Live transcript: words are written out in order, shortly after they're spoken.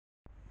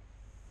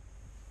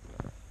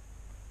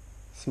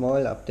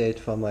Small update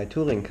for my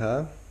touring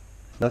car.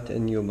 Not a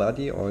new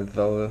body,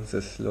 although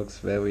this looks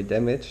very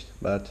damaged,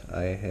 but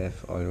I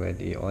have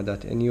already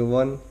ordered a new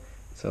one,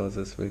 so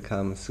this will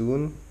come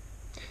soon.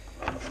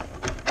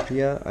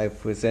 Here I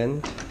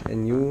present a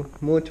new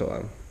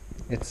motor.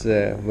 It's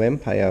a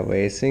Vampire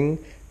Racing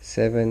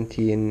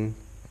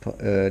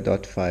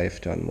 17.5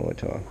 ton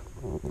motor.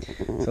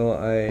 So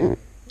I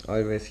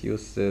always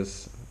use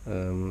this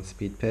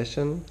Speed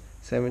Passion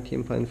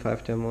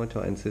 17.5 ton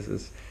motor, and this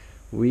is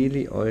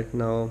really old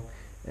now,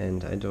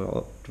 and I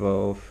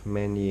drove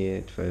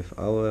many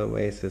 12-hour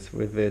races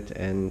with it,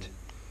 and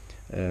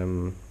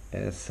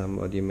as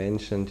somebody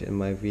mentioned in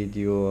my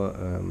video,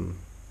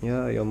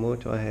 yeah, your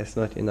motor has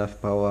not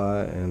enough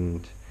power,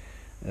 and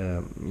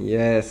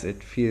yes,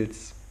 it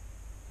feels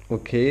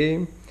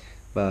okay,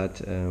 but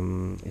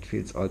it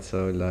feels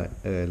also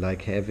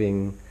like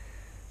having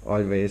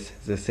always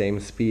the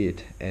same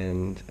speed,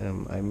 and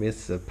I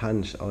miss the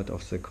punch out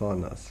of the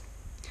corners.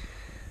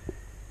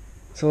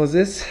 So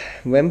this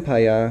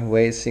Vampire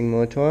Racing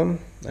motor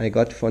I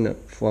got from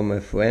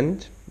a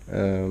friend.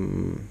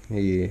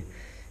 He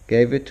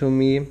gave it to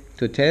me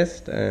to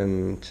test,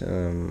 and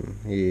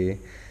he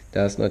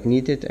does not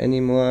need it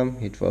anymore.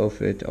 He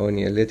drove it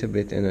only a little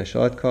bit in a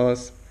short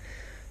course.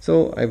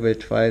 So I will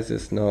try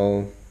this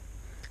now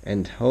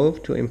and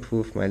hope to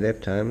improve my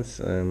lap times.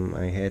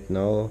 I had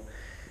now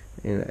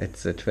at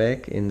the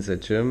track in the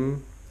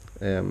gym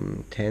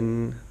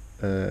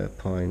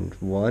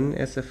 10.1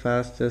 as the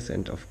fastest,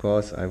 and of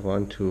course I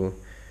want to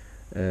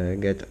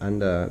get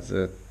under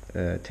the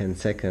 10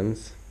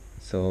 seconds,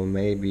 so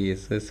maybe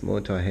this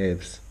motor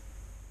helps.